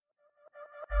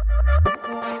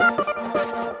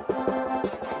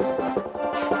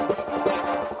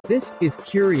This is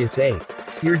Curious Ape,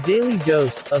 your daily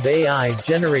dose of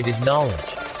AI-generated knowledge.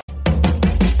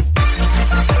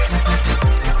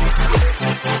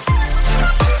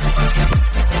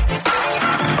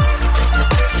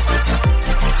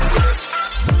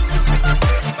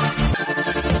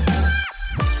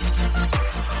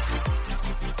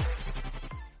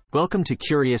 Welcome to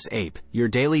Curious Ape, your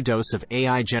daily dose of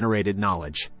AI-generated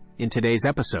knowledge. In today's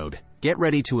episode, get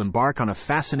ready to embark on a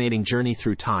fascinating journey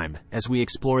through time as we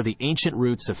explore the ancient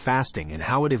roots of fasting and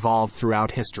how it evolved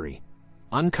throughout history.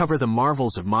 Uncover the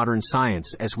marvels of modern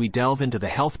science as we delve into the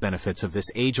health benefits of this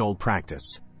age-old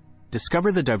practice.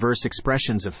 Discover the diverse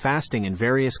expressions of fasting in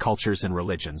various cultures and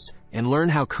religions, and learn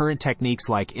how current techniques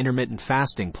like intermittent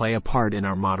fasting play a part in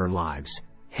our modern lives.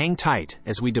 Hang tight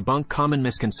as we debunk common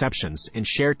misconceptions and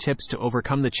share tips to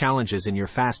overcome the challenges in your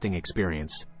fasting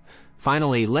experience.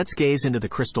 Finally, let's gaze into the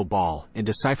crystal ball and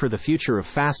decipher the future of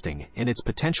fasting and its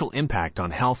potential impact on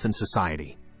health and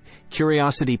society.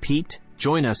 Curiosity piqued?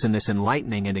 Join us in this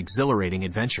enlightening and exhilarating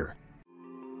adventure.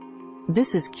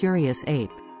 This is Curious Ape.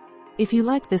 If you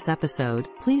like this episode,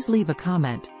 please leave a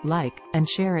comment, like, and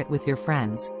share it with your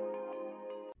friends.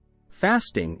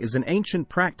 Fasting is an ancient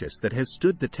practice that has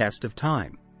stood the test of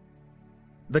time.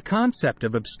 The concept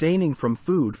of abstaining from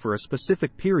food for a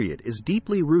specific period is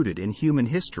deeply rooted in human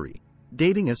history,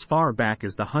 dating as far back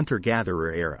as the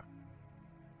hunter-gatherer era.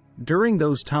 During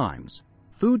those times,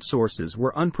 food sources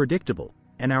were unpredictable,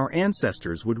 and our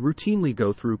ancestors would routinely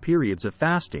go through periods of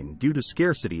fasting due to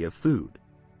scarcity of food.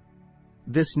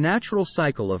 This natural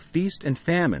cycle of feast and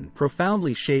famine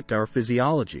profoundly shaped our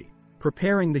physiology,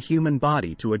 preparing the human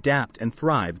body to adapt and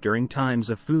thrive during times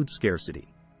of food scarcity.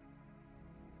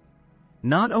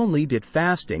 Not only did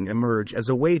fasting emerge as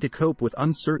a way to cope with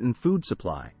uncertain food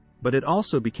supply, but it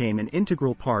also became an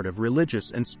integral part of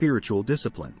religious and spiritual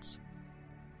disciplines.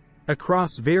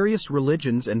 Across various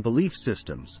religions and belief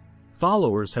systems,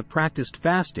 followers have practiced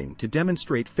fasting to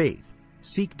demonstrate faith,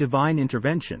 seek divine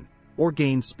intervention, or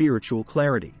gain spiritual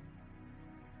clarity.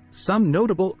 Some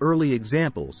notable early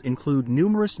examples include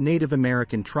numerous Native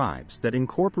American tribes that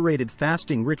incorporated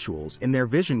fasting rituals in their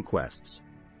vision quests,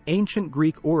 ancient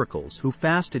Greek oracles who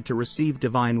fasted to receive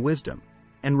divine wisdom,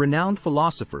 and renowned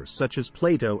philosophers such as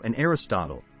Plato and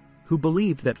Aristotle, who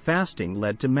believed that fasting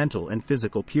led to mental and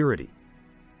physical purity.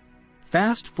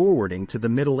 Fast forwarding to the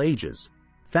Middle Ages,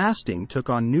 fasting took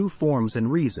on new forms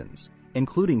and reasons,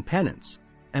 including penance,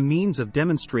 a means of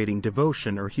demonstrating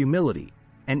devotion or humility,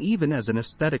 and even as an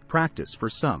aesthetic practice for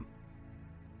some.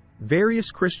 Various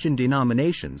Christian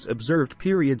denominations observed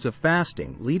periods of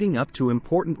fasting leading up to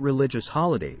important religious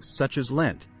holidays such as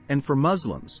Lent, and for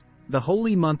Muslims, the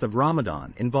holy month of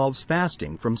Ramadan involves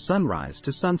fasting from sunrise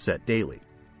to sunset daily.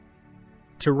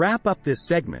 To wrap up this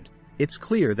segment, it's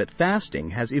clear that fasting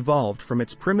has evolved from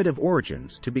its primitive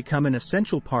origins to become an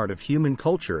essential part of human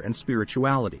culture and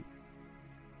spirituality.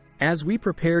 As we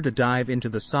prepare to dive into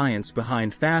the science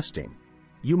behind fasting,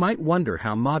 you might wonder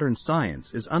how modern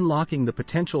science is unlocking the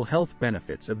potential health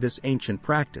benefits of this ancient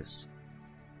practice.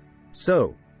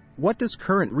 So, what does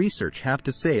current research have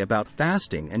to say about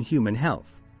fasting and human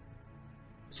health?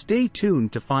 Stay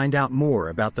tuned to find out more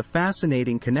about the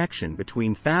fascinating connection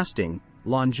between fasting,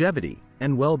 longevity,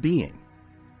 and well-being.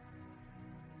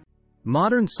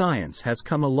 Modern science has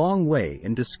come a long way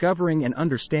in discovering and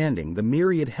understanding the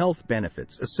myriad health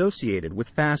benefits associated with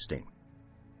fasting.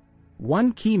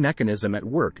 One key mechanism at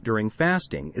work during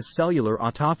fasting is cellular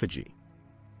autophagy.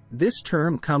 This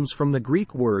term comes from the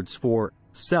Greek words for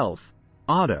self,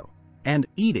 auto, and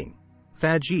eating,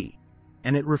 phagi,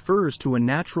 and it refers to a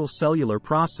natural cellular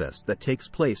process that takes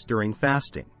place during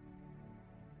fasting.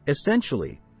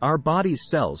 Essentially, our body's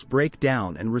cells break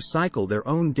down and recycle their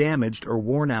own damaged or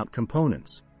worn-out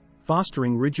components,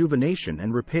 fostering rejuvenation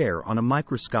and repair on a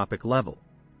microscopic level.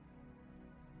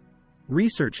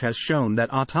 Research has shown that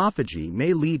autophagy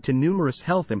may lead to numerous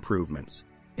health improvements,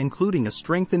 including a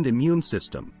strengthened immune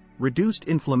system, reduced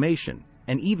inflammation,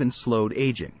 and even slowed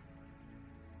aging.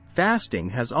 Fasting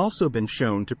has also been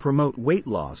shown to promote weight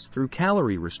loss through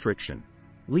calorie restriction,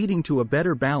 leading to a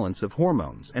better balance of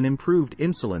hormones and improved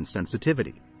insulin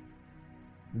sensitivity.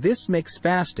 This makes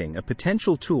fasting a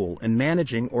potential tool in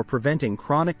managing or preventing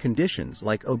chronic conditions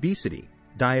like obesity,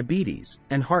 diabetes,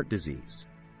 and heart disease.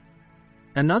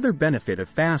 Another benefit of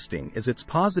fasting is its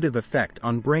positive effect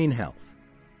on brain health.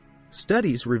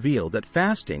 Studies reveal that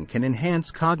fasting can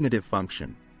enhance cognitive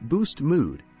function, boost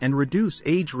mood, and reduce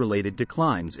age-related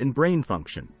declines in brain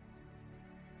function.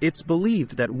 It's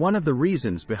believed that one of the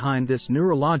reasons behind this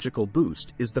neurological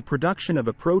boost is the production of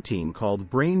a protein called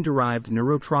brain-derived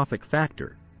neurotrophic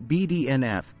factor,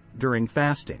 BDNF, during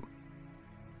fasting.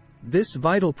 This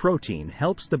vital protein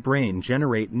helps the brain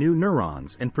generate new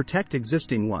neurons and protect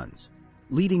existing ones,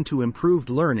 leading to improved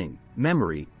learning,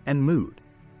 memory, and mood.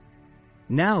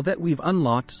 Now that we've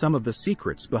unlocked some of the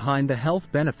secrets behind the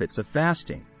health benefits of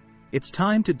fasting, it's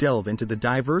time to delve into the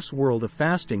diverse world of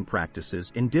fasting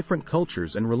practices in different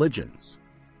cultures and religions.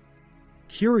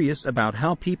 Curious about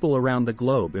how people around the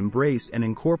globe embrace and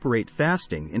incorporate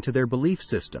fasting into their belief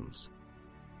systems?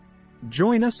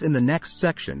 Join us in the next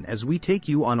section as we take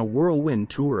you on a whirlwind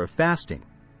tour of fasting,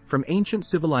 from ancient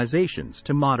civilizations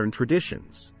to modern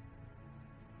traditions.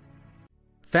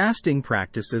 Fasting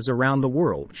practices around the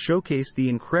world showcase the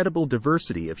incredible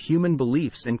diversity of human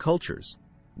beliefs and cultures,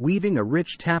 weaving a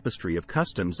rich tapestry of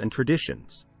customs and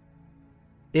traditions.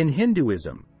 In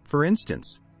Hinduism, for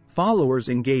instance, followers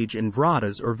engage in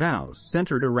vratas or vows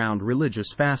centered around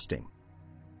religious fasting.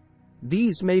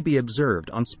 These may be observed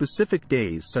on specific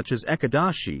days such as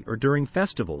Ekadashi or during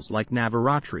festivals like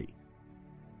Navaratri.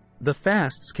 The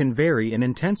fasts can vary in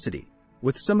intensity,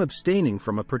 with some abstaining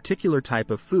from a particular type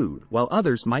of food while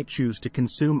others might choose to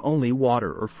consume only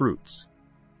water or fruits.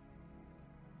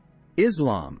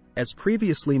 Islam, as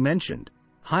previously mentioned,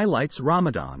 highlights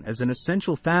Ramadan as an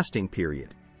essential fasting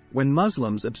period, when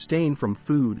Muslims abstain from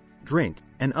food, drink,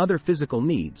 and other physical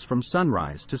needs from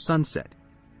sunrise to sunset.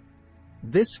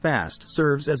 This fast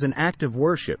serves as an act of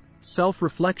worship,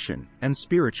 self-reflection, and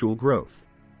spiritual growth.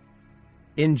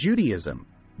 In Judaism,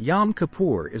 Yom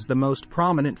Kippur is the most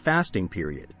prominent fasting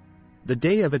period. The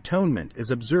Day of Atonement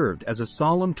is observed as a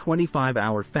solemn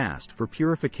 25-hour fast for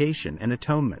purification and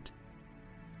atonement.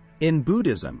 In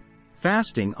Buddhism,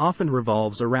 fasting often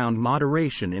revolves around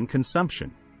moderation in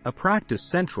consumption, a practice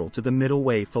central to the Middle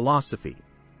Way philosophy.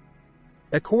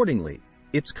 Accordingly,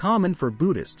 it's common for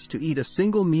Buddhists to eat a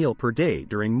single meal per day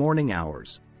during morning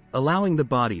hours, allowing the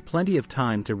body plenty of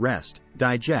time to rest,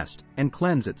 digest, and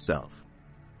cleanse itself.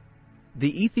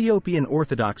 The Ethiopian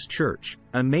Orthodox Church,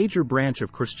 a major branch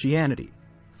of Christianity,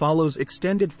 follows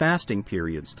extended fasting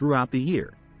periods throughout the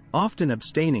year, often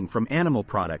abstaining from animal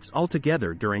products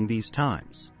altogether during these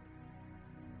times.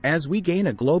 As we gain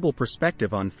a global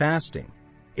perspective on fasting,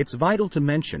 it's vital to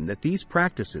mention that these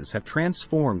practices have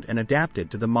transformed and adapted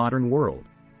to the modern world,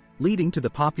 leading to the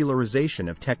popularization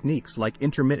of techniques like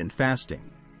intermittent fasting.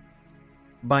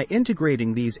 By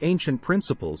integrating these ancient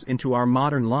principles into our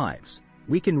modern lives,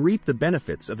 we can reap the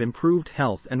benefits of improved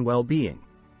health and well-being.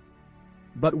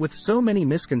 But with so many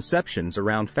misconceptions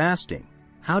around fasting,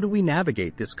 how do we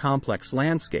navigate this complex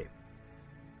landscape?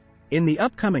 In the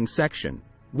upcoming section,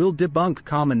 we'll debunk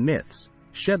common myths,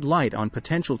 shed light on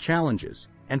potential challenges,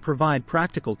 and provide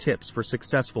practical tips for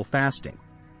successful fasting.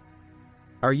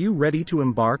 Are you ready to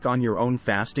embark on your own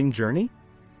fasting journey?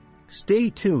 Stay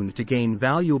tuned to gain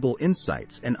valuable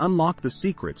insights and unlock the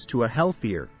secrets to a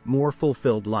healthier, more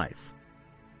fulfilled life.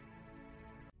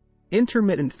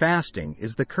 Intermittent fasting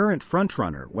is the current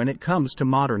frontrunner when it comes to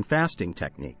modern fasting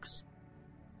techniques.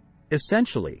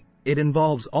 Essentially, it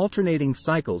involves alternating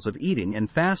cycles of eating and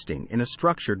fasting in a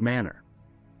structured manner.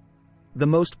 The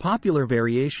most popular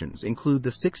variations include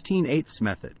the 16/8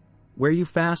 method, where you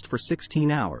fast for 16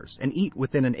 hours and eat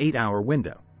within an 8-hour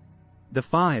window. The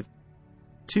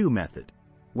 5-2 method,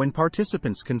 when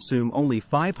participants consume only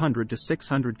 500 to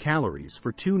 600 calories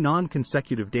for 2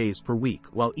 non-consecutive days per week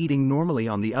while eating normally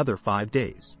on the other 5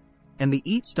 days. And the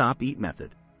Eat-Stop-Eat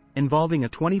method, involving a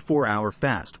 24-hour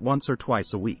fast once or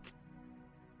twice a week.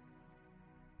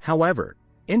 However,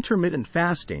 intermittent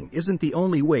fasting isn't the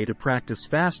only way to practice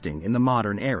fasting in the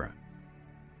modern era.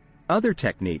 Other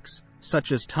techniques,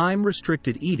 such as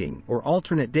time-restricted eating or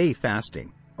alternate day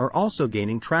fasting, are also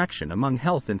gaining traction among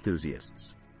health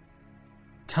enthusiasts.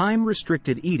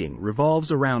 Time-restricted eating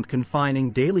revolves around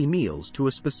confining daily meals to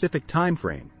a specific time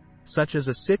frame, such as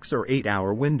a 6 or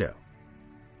 8-hour window.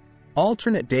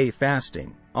 Alternate day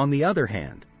fasting, on the other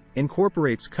hand,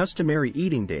 incorporates customary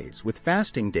eating days with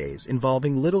fasting days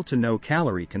involving little to no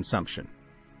calorie consumption.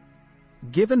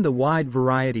 Given the wide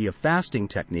variety of fasting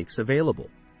techniques available,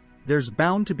 there's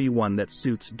bound to be one that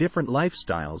suits different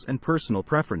lifestyles and personal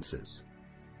preferences.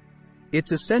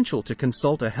 It's essential to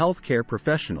consult a healthcare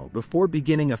professional before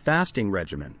beginning a fasting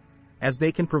regimen, as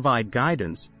they can provide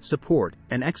guidance, support,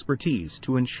 and expertise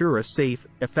to ensure a safe,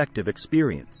 effective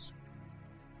experience.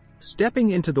 Stepping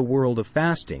into the world of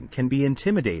fasting can be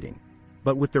intimidating,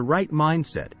 but with the right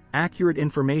mindset, accurate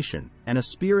information, and a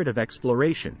spirit of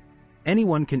exploration,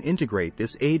 anyone can integrate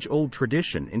this age-old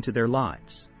tradition into their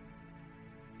lives.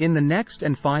 In the next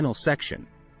and final section,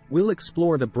 we'll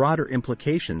explore the broader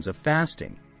implications of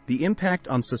fasting, the impact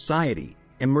on society,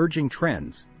 emerging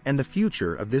trends, and the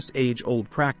future of this age-old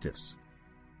practice.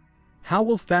 How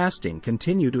will fasting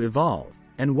continue to evolve,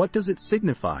 And what does it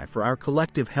signify for our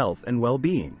collective health and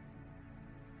well-being?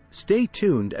 Stay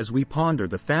tuned as we ponder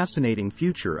the fascinating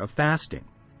future of fasting.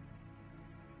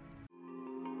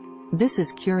 This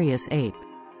is Curious Ape.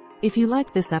 If you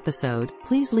like this episode,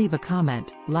 please leave a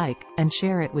comment, like, and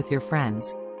share it with your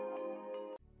friends.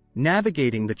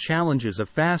 Navigating the challenges of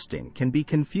fasting can be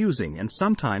confusing and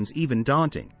sometimes even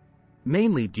daunting,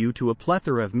 mainly due to a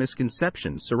plethora of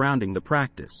misconceptions surrounding the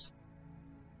practice.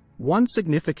 One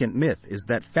significant myth is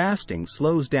that fasting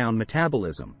slows down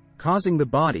metabolism, causing the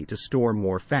body to store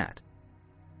more fat.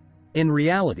 In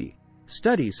reality,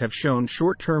 studies have shown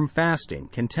short-term fasting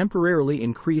can temporarily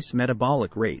increase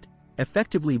metabolic rate,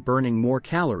 effectively burning more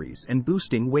calories and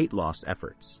boosting weight loss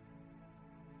efforts.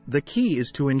 The key is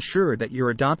to ensure that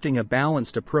you're adopting a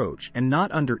balanced approach and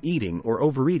not under-eating or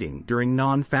overeating during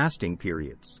non-fasting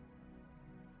periods.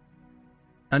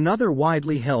 Another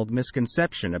widely held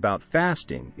misconception about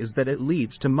fasting is that it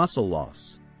leads to muscle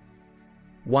loss.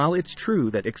 While it's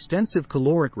true that extensive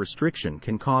caloric restriction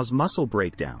can cause muscle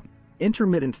breakdown,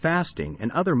 intermittent fasting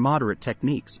and other moderate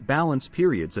techniques balance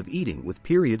periods of eating with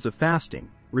periods of fasting,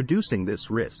 reducing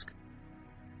this risk.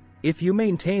 If you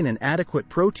maintain an adequate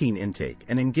protein intake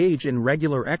and engage in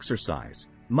regular exercise,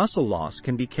 muscle loss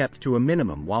can be kept to a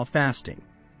minimum while fasting.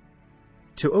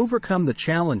 To overcome the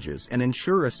challenges and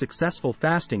ensure a successful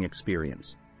fasting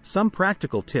experience, some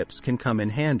practical tips can come in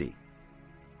handy.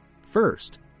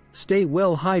 First, stay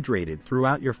well hydrated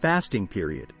throughout your fasting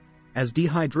period, as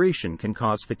dehydration can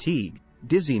cause fatigue,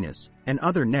 dizziness, and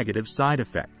other negative side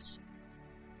effects.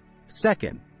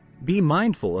 Second, be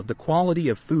mindful of the quality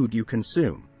of food you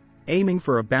consume, aiming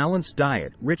for a balanced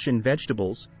diet rich in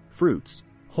vegetables, fruits,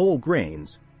 whole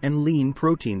grains, and lean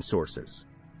protein sources.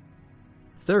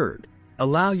 Third,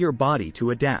 allow your body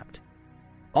to adapt.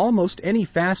 Almost any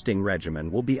fasting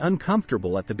regimen will be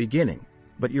uncomfortable at the beginning,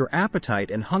 but your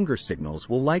appetite and hunger signals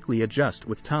will likely adjust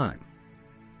with time.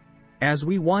 As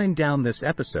we wind down this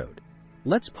episode,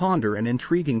 let's ponder an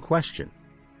intriguing question.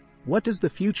 What does the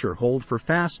future hold for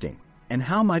fasting, and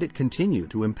how might it continue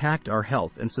to impact our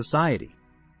health and society?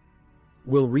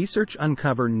 Will research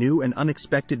uncover new and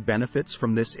unexpected benefits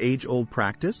from this age-old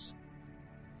practice?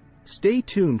 Stay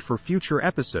tuned for future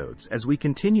episodes as we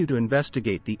continue to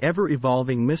investigate the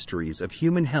ever-evolving mysteries of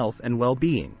human health and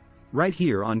well-being, right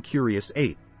here on Curious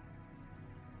Ape.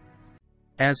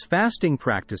 As fasting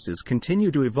practices continue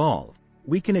to evolve,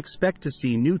 we can expect to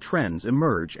see new trends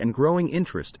emerge and growing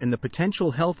interest in the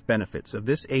potential health benefits of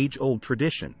this age-old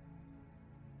tradition.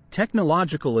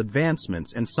 Technological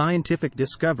advancements and scientific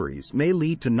discoveries may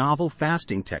lead to novel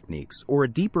fasting techniques or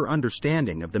a deeper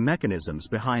understanding of the mechanisms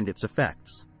behind its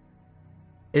effects.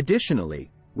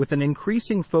 Additionally, with an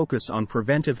increasing focus on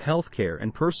preventive healthcare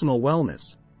and personal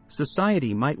wellness,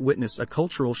 society might witness a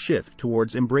cultural shift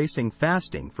towards embracing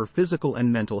fasting for physical and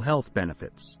mental health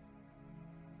benefits.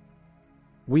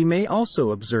 We may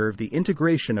also observe the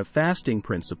integration of fasting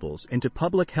principles into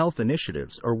public health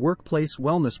initiatives or workplace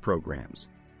wellness programs,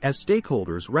 as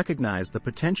stakeholders recognize the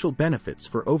potential benefits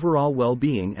for overall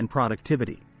well-being and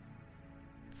productivity.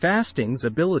 Fasting's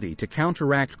ability to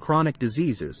counteract chronic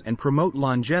diseases and promote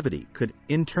longevity could,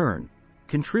 in turn,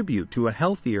 contribute to a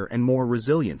healthier and more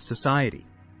resilient society.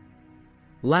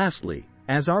 Lastly,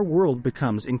 as our world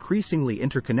becomes increasingly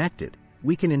interconnected,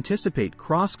 we can anticipate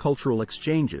cross-cultural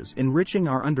exchanges enriching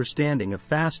our understanding of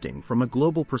fasting from a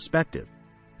global perspective,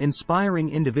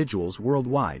 inspiring individuals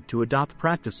worldwide to adopt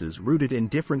practices rooted in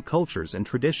different cultures and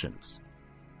traditions.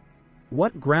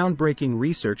 What groundbreaking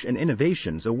research and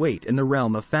innovations await in the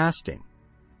realm of fasting?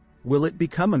 Will it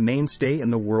become a mainstay in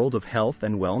the world of health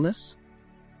and wellness?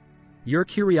 Your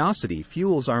curiosity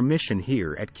fuels our mission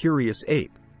here at Curious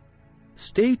Ape.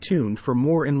 Stay tuned for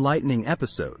more enlightening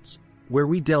episodes, where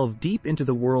we delve deep into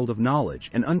the world of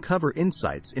knowledge and uncover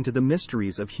insights into the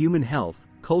mysteries of human health,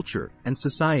 culture, and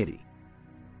society.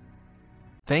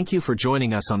 Thank you for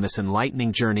joining us on this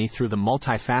enlightening journey through the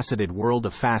multifaceted world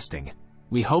of fasting.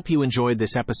 We hope you enjoyed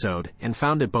this episode and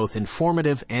found it both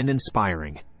informative and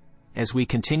inspiring. As we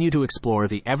continue to explore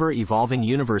the ever-evolving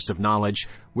universe of knowledge,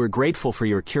 we're grateful for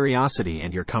your curiosity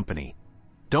and your company.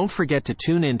 Don't forget to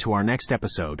tune in to our next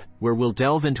episode, where we'll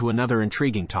delve into another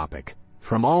intriguing topic.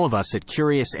 From all of us at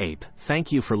Curious Ape,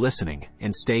 thank you for listening,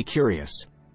 and stay curious.